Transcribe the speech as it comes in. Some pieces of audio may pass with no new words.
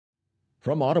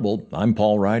From Audible, I'm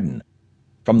Paul Ryden.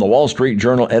 From the Wall Street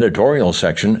Journal editorial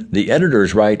section, the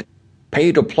editors write,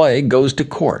 "Pay to play goes to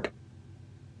court."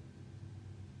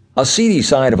 A seedy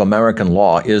side of American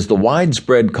law is the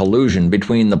widespread collusion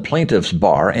between the plaintiffs'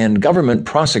 bar and government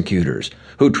prosecutors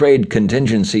who trade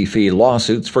contingency fee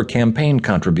lawsuits for campaign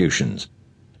contributions.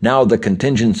 Now the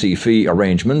contingency fee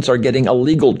arrangements are getting a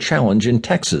legal challenge in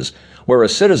Texas, where a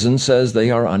citizen says they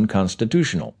are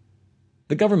unconstitutional.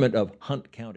 The government of Hunt County